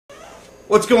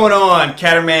What's going on,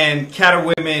 Catterman,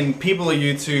 Catterwomen, people of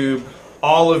YouTube,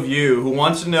 all of you who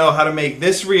want to know how to make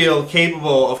this reel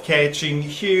capable of catching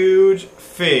huge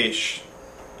fish.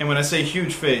 And when I say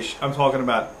huge fish, I'm talking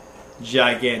about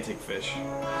gigantic fish.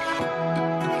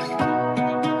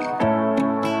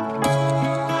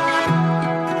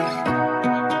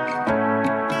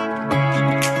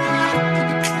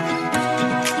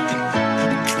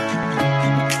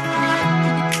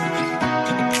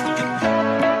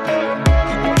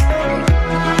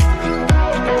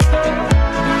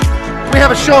 We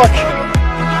have a shark.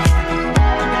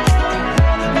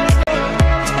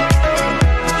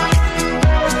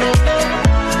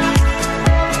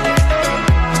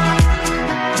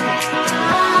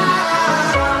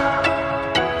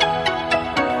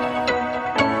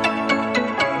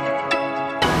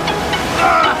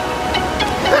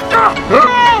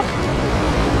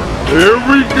 Here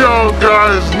we go,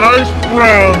 guys. Nice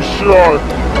brown shark.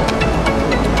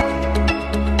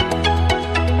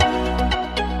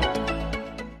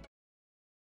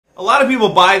 A lot of people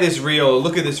buy this reel,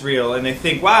 look at this reel, and they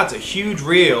think, wow, it's a huge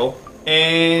reel,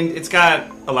 and it's got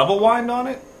a level wind on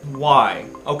it? Why?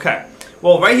 Okay.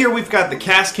 Well, right here we've got the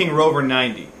KastKing Rover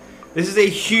 90. This is a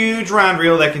huge round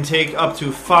reel that can take up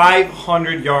to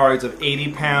 500 yards of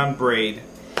 80-pound braid.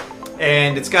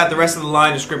 And it's got the rest of the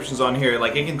line descriptions on here.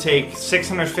 Like, it can take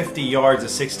 650 yards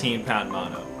of 16-pound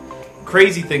mono.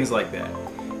 Crazy things like that.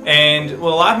 And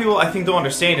what a lot of people, I think, don't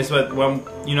understand is that when,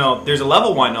 you know, there's a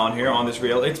level wind on here on this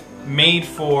reel, it's made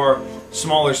for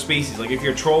smaller species. Like if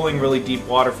you're trolling really deep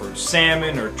water for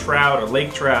salmon or trout or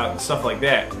lake trout and stuff like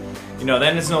that, you know,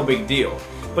 then it's no big deal.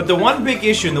 But the one big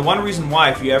issue and the one reason why,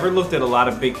 if you ever looked at a lot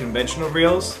of big conventional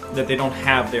reels, that they don't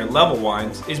have their level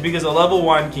winds, is because a level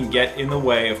wind can get in the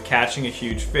way of catching a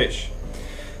huge fish.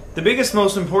 The biggest,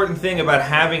 most important thing about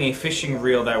having a fishing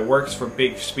reel that works for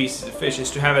big species of fish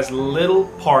is to have as little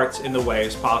parts in the way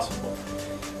as possible.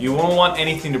 You won't want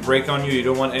anything to break on you, you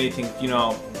don't want anything, you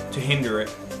know, to hinder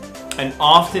it. And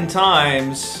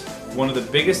oftentimes, one of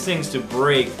the biggest things to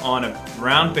break on a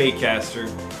round baitcaster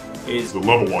is the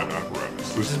level wind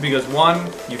apparatus. This is because, one,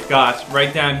 you've got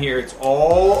right down here, it's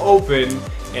all open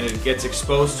and it gets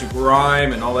exposed to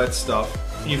grime and all that stuff.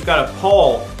 You've got a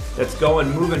pole that's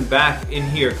moving back in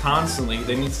here constantly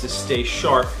that needs to stay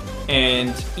sharp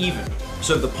and even.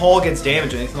 So if the pole gets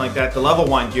damaged or anything like that, the level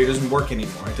wind gear doesn't work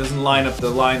anymore. It doesn't line up the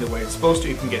line the way it's supposed to.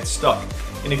 It can get stuck.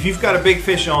 And if you've got a big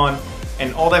fish on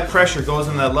and all that pressure goes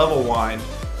in that level wind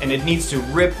and it needs to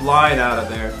rip line out of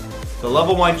there, the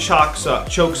level wind chokes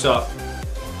up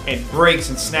and breaks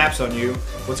and snaps on you.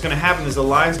 What's going to happen is the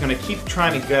line's going to keep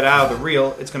trying to get out of the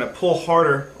reel. It's going to pull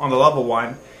harder on the level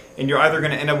wind, and you're either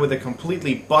going to end up with a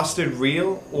completely busted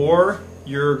reel, or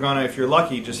you're going to, if you're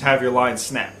lucky, just have your line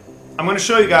snap. I'm going to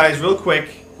show you guys real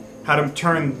quick how to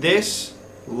turn this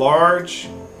large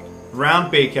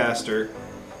round baitcaster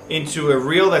into a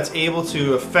reel that's able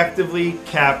to effectively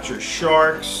capture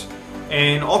sharks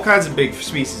and all kinds of big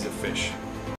species of fish.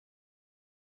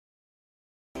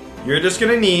 You're just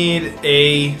going to need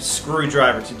a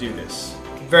screwdriver to do this.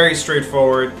 Very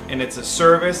straightforward, and it's a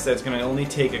service that's going to only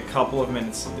take a couple of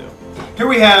minutes to do. Here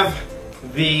we have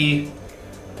the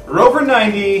Rover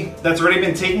 90 that's already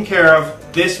been taken care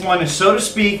of. This one is, so to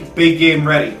speak, big game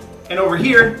ready. And over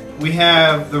here we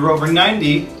have the Rover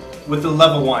 90 with the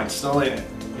level wind still in it.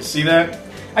 You see that?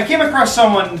 I came across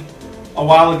someone a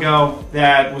while ago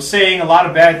that was saying a lot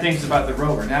of bad things about the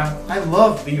Rover. Now, I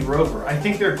love the Rover. I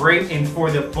think they're great, and for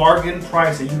the bargain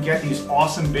price that you get these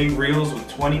awesome big reels with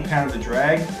 20 pounds of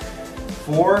drag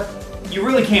for, you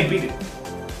really can't beat it.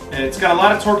 And it's got a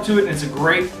lot of torque to it, and it's a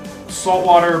great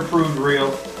saltwater approved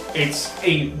reel. It's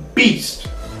a beast,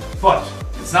 but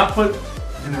if it's not put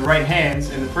in the right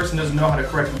hands and the person doesn't know how to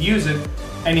correctly use it,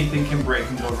 anything can break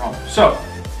and go wrong. So,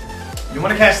 you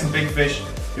want to catch some big fish.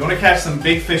 You want to catch some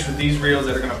big fish with these reels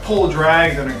that are going to pull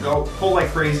drag, they're going to go pull like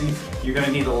crazy. You're going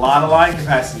to need a lot of line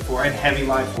capacity for it, heavy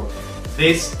line for it.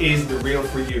 This is the reel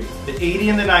for you. The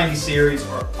 80 and the 90 series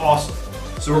are awesome.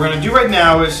 So what we're going to do right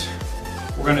now is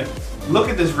we're going to look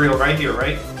at this reel right here,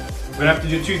 right? We're going to have to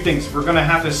do two things. We're going to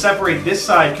have to separate this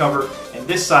side cover and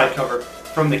this side cover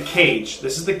from the cage.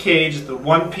 This is the cage, the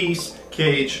one-piece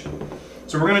cage.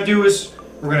 So what we're going to do is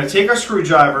we're going to take our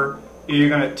screwdriver. You're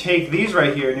going to take these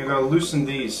right here and you're going to loosen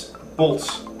these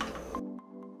bolts.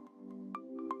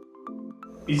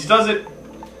 Easy does it.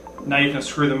 Now you can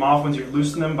screw them off once you've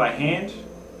loosened them by hand.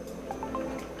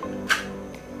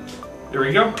 There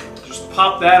we go. Just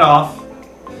pop that off.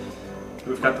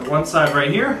 We've got the one side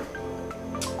right here.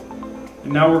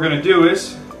 And now what we're going to do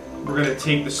is we're going to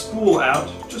take the spool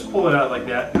out. Just pull it out like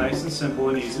that. Nice and simple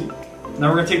and easy. Now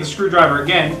we're going to take the screwdriver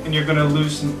again, and you're going to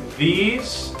loosen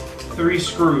these 3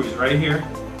 screws right here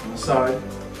on the side.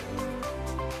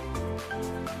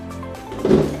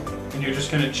 And you're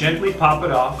just going to gently pop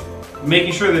it off,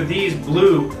 making sure that these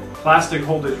blue plastic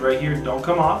holders right here don't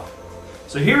come off.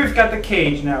 So here we've got the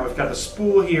cage now, we've got the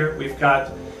spool here, we've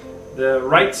got the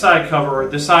right side cover, or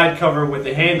the side cover with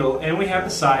the handle, and we have the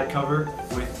side cover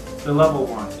with the level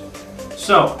wind.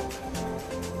 So,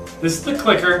 this is the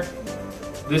clicker,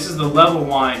 this is the level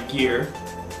wind gear,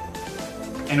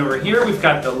 and over here we've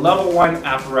got the level wind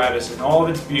apparatus in all of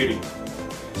its beauty.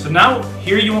 So now,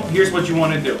 here's what you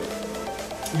want to do.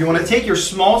 You want to take your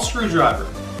small screwdriver,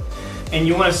 and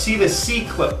you want to see the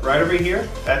C-clip right over here,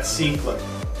 that C-clip,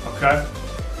 okay?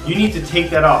 You need to take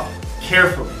that off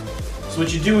carefully. So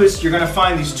what you do is you're going to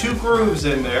find these 2 grooves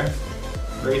in there,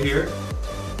 right here,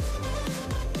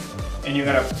 and you're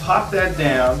going to pop that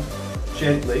down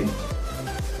gently.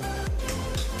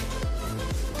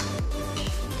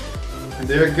 And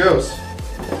there it goes.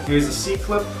 Here's the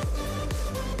C-clip.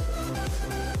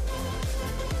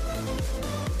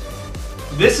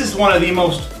 This is one of the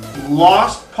most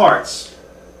lost parts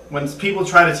when people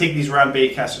try to take these round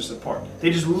baitcasters apart.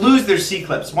 They just lose their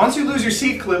C-clips. Once you lose your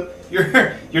C-clip,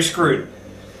 you're screwed,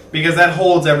 because that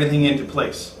holds everything into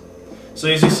place. So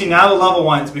as you see now, the level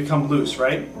winds become loose,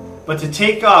 right? But to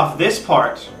take off this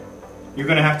part, you're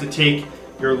going to have to take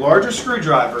your larger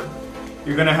screwdriver,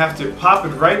 you're going to have to pop it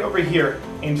right over here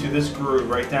into this groove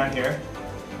right down here.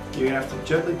 You're going to have to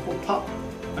gently pull pop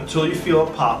until you feel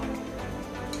it pop.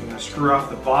 You're going to screw off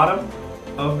the bottom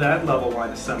of that level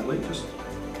wind assembly. Just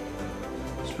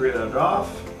screw that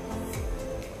off.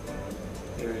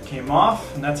 There it came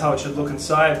off, and that's how it should look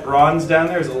inside. Bronze down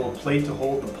there is a little plate to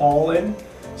hold the pawl in.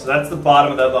 So that's the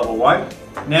bottom of that level wind.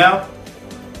 Now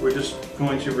we're just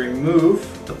going to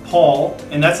remove the pawl,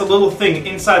 and that's a little thing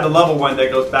inside the level wind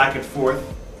that goes back and forth.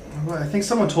 I think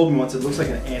someone told me once it looks like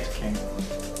an ant king.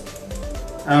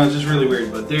 I don't know, it's just really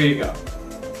weird, but there you go.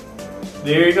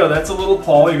 There you go, that's a little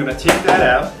pawl. You're going to take that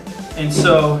out. And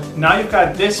so now you've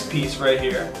got this piece right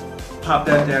here. Pop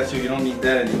that down so you don't need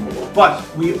that anymore. But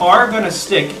we are going to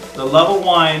stick the level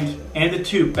wind and the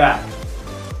tube back.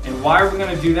 And why are we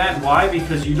going to do that? Why?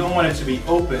 Because you don't want it to be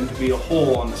open, to be a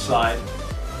hole on the side,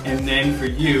 and then for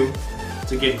you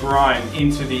to get grime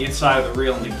into the inside of the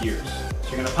reel and the gears. So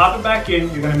you're going to pop it back in.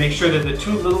 You're going to make sure that the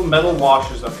 2 little metal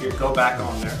washers up here go back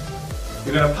on there.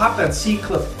 You're going to pop that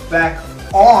C-clip back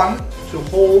on to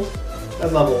hold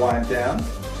that level wind down.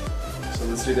 So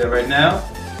let's do that right now.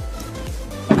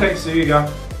 Okay, so here you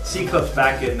go. C-clip's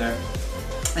back in there.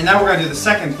 And now we're going to do the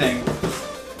second thing.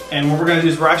 And what we're going to do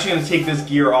is we're actually going to take this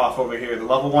gear off over here, the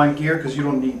level wind gear, because you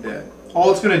don't need that. All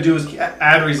it's going to do is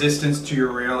add resistance to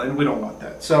your reel, and we don't want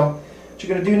that. So what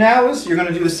you're going to do now is you're going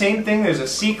to do the same thing. There's a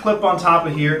C-clip on top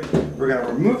of here. We're going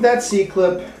to remove that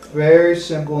C-clip. Very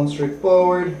simple and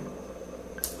straightforward.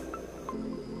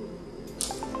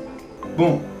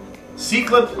 Boom.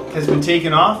 C-clip has been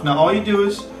taken off. Now all you do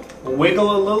is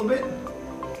wiggle a little bit,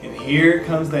 and here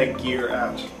comes that gear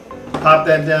out. Pop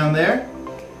that down there.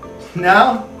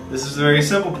 Now, this is the very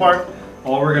simple part.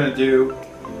 All we're going to do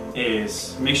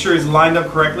is make sure it's lined up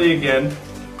correctly again.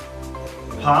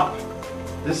 Pop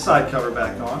this side cover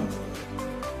back on.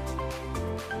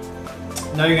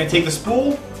 Now you're going to take the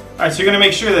spool. Alright, so you're going to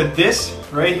make sure that this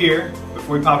right here,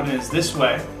 before we pop it in, is this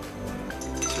way.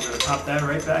 So we're going to pop that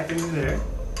right back into there.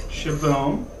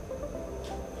 Shaboom.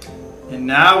 And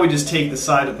now we just take the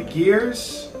side of the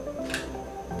gears.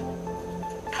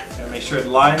 And make sure it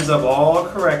lines up all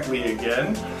correctly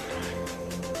again.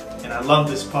 And I love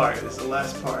this part. This is the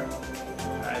last part.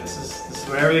 Alright, this is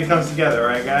where everything comes together,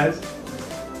 alright guys?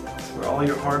 This is where all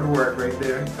your hard work right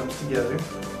there comes together.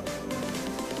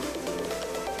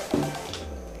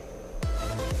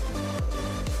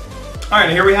 Alright,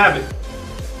 here we have it.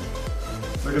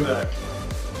 Look at that.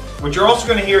 What you're also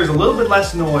going to hear is a little bit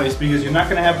less noise because you're not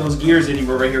going to have those gears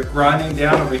anymore right here grinding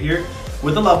down over here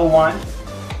with the level wind.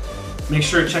 Make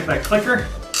sure to check that clicker.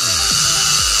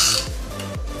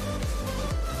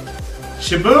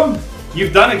 Shaboom!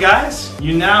 You've done it, guys.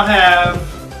 You now have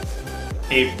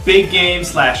a big game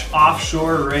 /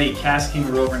 offshore ready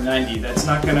KastKing Rover 90 that's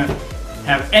not going to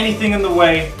have anything in the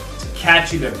way to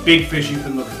catch you the big fish you've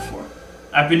been looking for.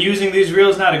 I've been using these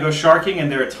reels now to go sharking and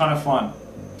they're a ton of fun.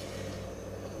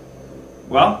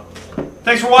 Well,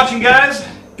 thanks for watching, guys.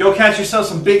 Go catch yourself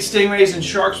some big stingrays and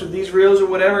sharks with these reels or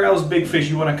whatever else big fish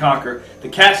you want to conquer. The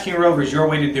KastKing Rover is your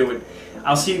way to do it.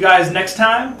 I'll see you guys next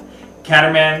time.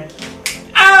 Catterman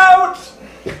out!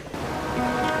 Let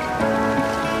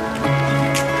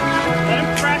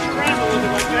him crash around a little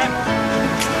bit like that.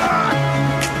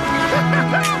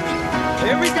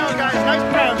 Here we go, guys. guys,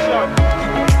 nice brown shark.